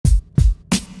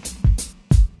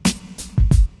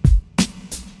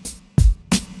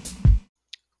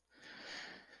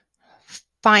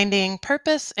Finding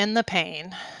Purpose in the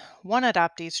Pain: One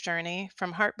Adoptee's Journey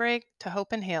from Heartbreak to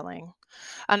Hope and Healing.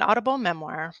 An Audible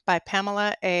Memoir by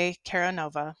Pamela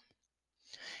Karanova.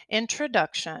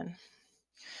 Introduction.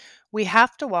 We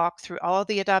have to walk through all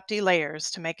the adoptee layers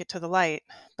to make it to the light,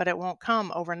 but it won't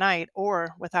come overnight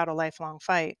or without a lifelong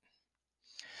fight.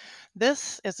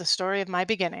 This is the story of my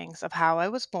beginnings, of how I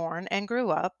was born and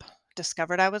grew up,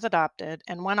 discovered I was adopted,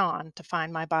 and went on to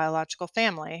find my biological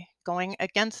family, going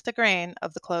against the grain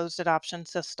of the closed adoption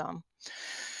system.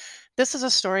 This is a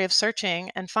story of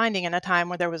searching and finding in a time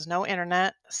where there was no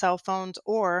internet, cell phones,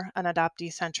 or an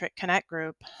adoptee-centric connect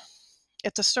group.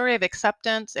 It's a story of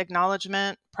acceptance,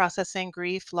 acknowledgement, processing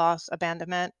grief, loss,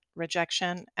 abandonment,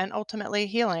 rejection, and ultimately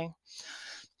healing.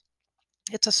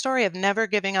 It's a story of never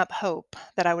giving up hope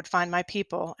that I would find my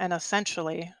people and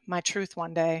essentially my truth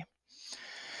one day.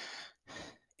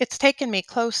 It's taken me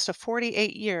close to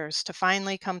 48 years to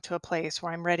finally come to a place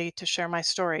where I'm ready to share my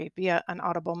story via an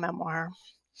Audible memoir.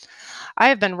 I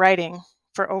have been writing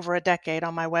for over a decade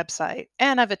on my website,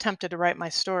 and I've attempted to write my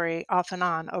story off and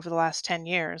on over the last 10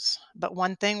 years. But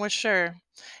one thing was sure: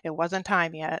 it wasn't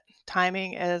time yet.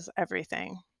 Timing is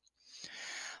everything.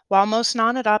 While most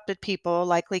non adopted people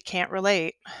likely can't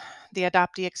relate, the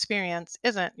adoptee experience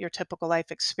isn't your typical life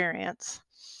experience.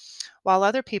 While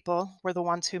other people were the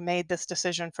ones who made this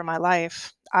decision for my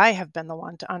life, I have been the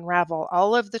one to unravel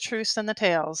all of the truths and the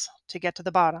tales to get to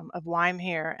the bottom of why I'm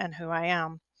here and who I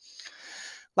am.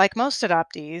 Like most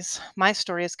adoptees, my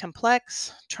story is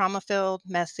complex, trauma-filled,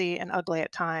 messy, and ugly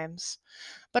at times,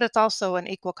 but it's also an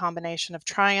equal combination of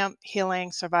triumph,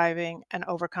 healing, surviving, and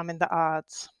overcoming the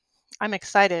odds. I'm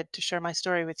excited to share my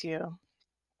story with you.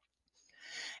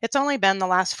 It's only been the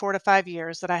last 4 to 5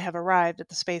 years that I have arrived at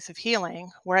the space of healing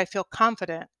where I feel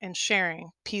confident in sharing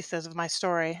pieces of my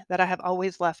story that I have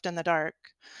always left in the dark.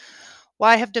 While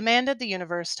I have demanded the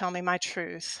universe tell me my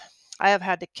truth, I have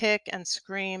had to kick and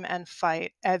scream and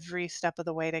fight every step of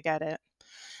the way to get it.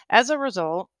 As a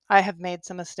result, I have made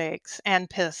some mistakes and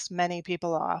pissed many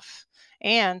people off.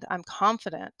 And I'm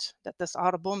confident that this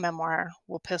Audible memoir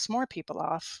will piss more people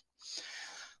off.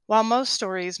 While most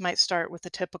stories might start with the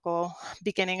typical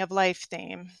beginning of life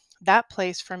theme, that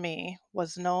place for me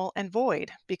was null and void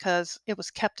because it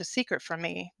was kept a secret from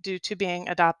me due to being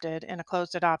adopted in a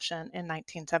closed adoption in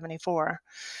 1974.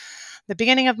 The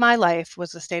beginning of my life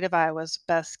was the state of Iowa's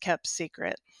best kept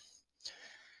secret.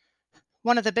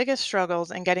 One of the biggest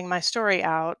struggles in getting my story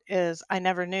out is I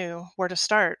never knew where to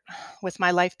start, with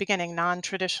my life beginning non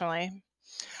traditionally.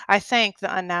 I thank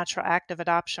the unnatural act of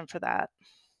adoption for that.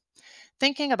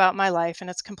 Thinking about my life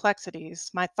and its complexities,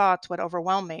 my thoughts would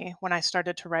overwhelm me when I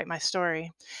started to write my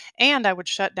story, and I would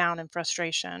shut down in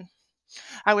frustration.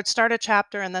 I would start a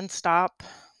chapter and then start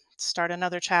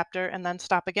another chapter and then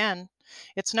stop again.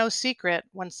 It's no secret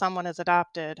when someone is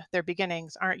adopted, their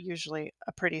beginnings aren't usually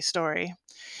a pretty story,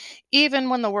 even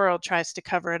when the world tries to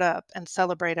cover it up and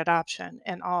celebrate adoption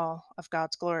in all of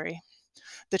God's glory.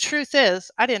 The truth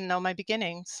is, I didn't know my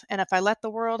beginnings, and if I let the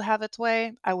world have its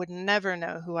way, I would never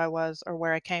know who I was or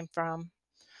where I came from.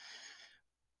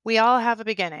 We all have a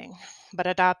beginning, but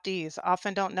adoptees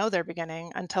often don't know their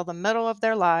beginning until the middle of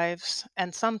their lives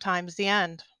and sometimes the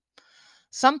end.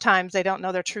 Sometimes they don't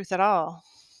know their truth at all.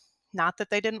 Not that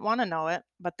they didn't want to know it,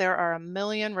 but there are a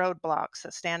million roadblocks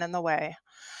that stand in the way.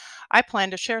 I plan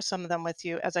to share some of them with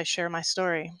you as I share my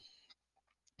story.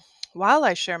 While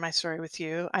I share my story with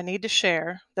you, I need to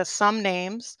share that some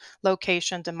names,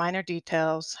 locations, and minor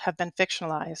details have been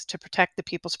fictionalized to protect the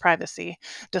people's privacy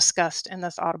discussed in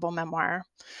this Audible memoir.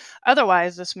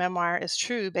 Otherwise, this memoir is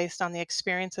true based on the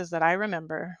experiences that I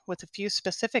remember, with a few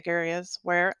specific areas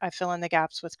where I fill in the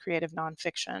gaps with creative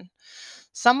nonfiction.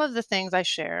 Some of the things I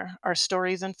share are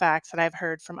stories and facts that I've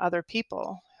heard from other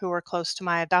people who are close to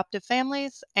my adoptive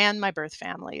families and my birth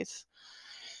families.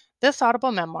 This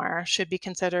Audible memoir should be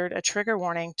considered a trigger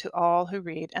warning to all who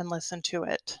read and listen to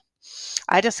it.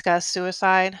 I discuss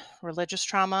suicide, religious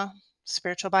trauma,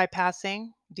 spiritual bypassing,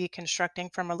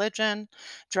 deconstructing from religion,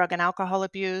 drug and alcohol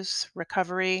abuse,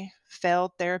 recovery,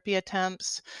 failed therapy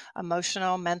attempts,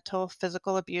 emotional, mental,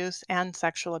 physical abuse, and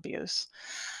sexual abuse.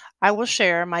 I will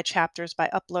share my chapters by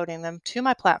uploading them to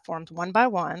my platforms one by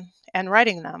one and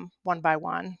writing them one by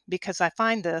one because I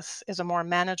find this is a more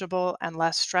manageable and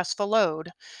less stressful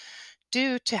load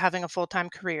due to having a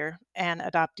full-time career and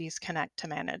Adoptees Connect to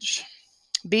manage.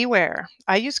 Beware,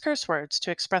 I use curse words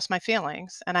to express my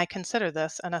feelings, and I consider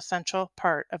this an essential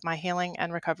part of my healing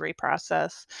and recovery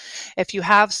process. If you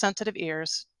have sensitive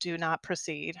ears, do not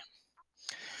proceed.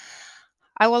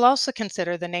 I will also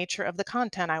consider the nature of the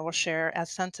content I will share as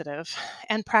sensitive,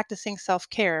 and practicing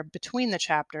self-care between the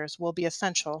chapters will be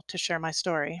essential to share my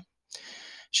story.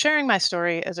 Sharing my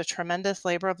story is a tremendous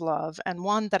labor of love and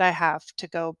one that I have to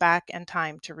go back in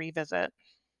time to revisit.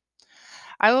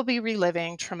 I will be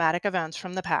reliving traumatic events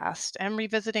from the past and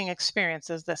revisiting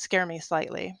experiences that scare me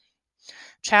slightly.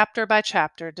 Chapter by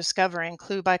chapter, discovering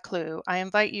clue by clue, I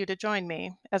invite you to join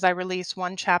me as I release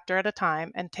one chapter at a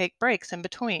time and take breaks in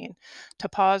between to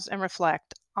pause and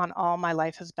reflect on all my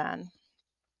life has been.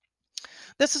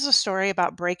 This is a story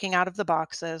about breaking out of the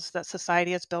boxes that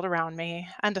society has built around me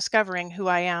and discovering who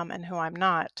I am and who I'm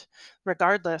not,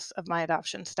 regardless of my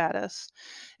adoption status.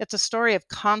 It's a story of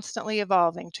constantly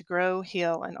evolving to grow,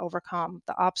 heal, and overcome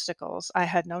the obstacles I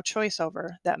had no choice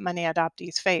over that many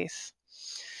adoptees face.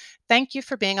 Thank you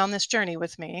for being on this journey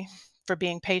with me, for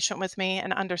being patient with me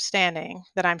and understanding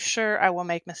that I'm sure I will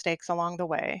make mistakes along the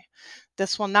way.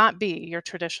 This will not be your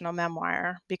traditional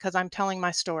memoir because I'm telling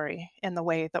my story in the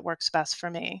way that works best for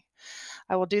me.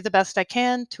 I will do the best I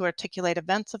can to articulate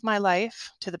events of my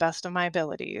life to the best of my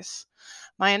abilities.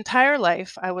 My entire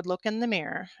life, I would look in the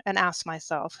mirror and ask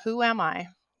myself, who am I?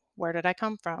 Where did I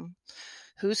come from?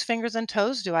 Whose fingers and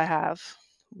toes do I have?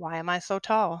 Why am I so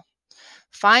tall?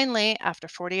 Finally, after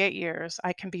 48 years,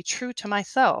 I can be true to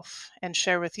myself and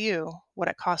share with you what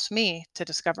it cost me to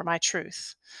discover my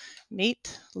truth.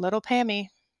 Meet little Pammy.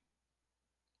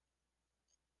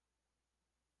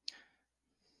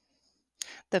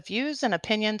 The views and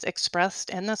opinions expressed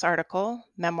in this article,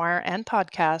 memoir, and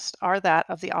podcast are that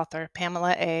of the author,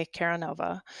 Pamela A.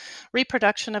 Karanova.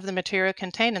 Reproduction of the material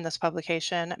contained in this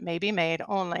publication may be made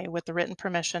only with the written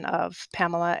permission of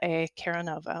Pamela A.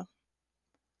 Karanova.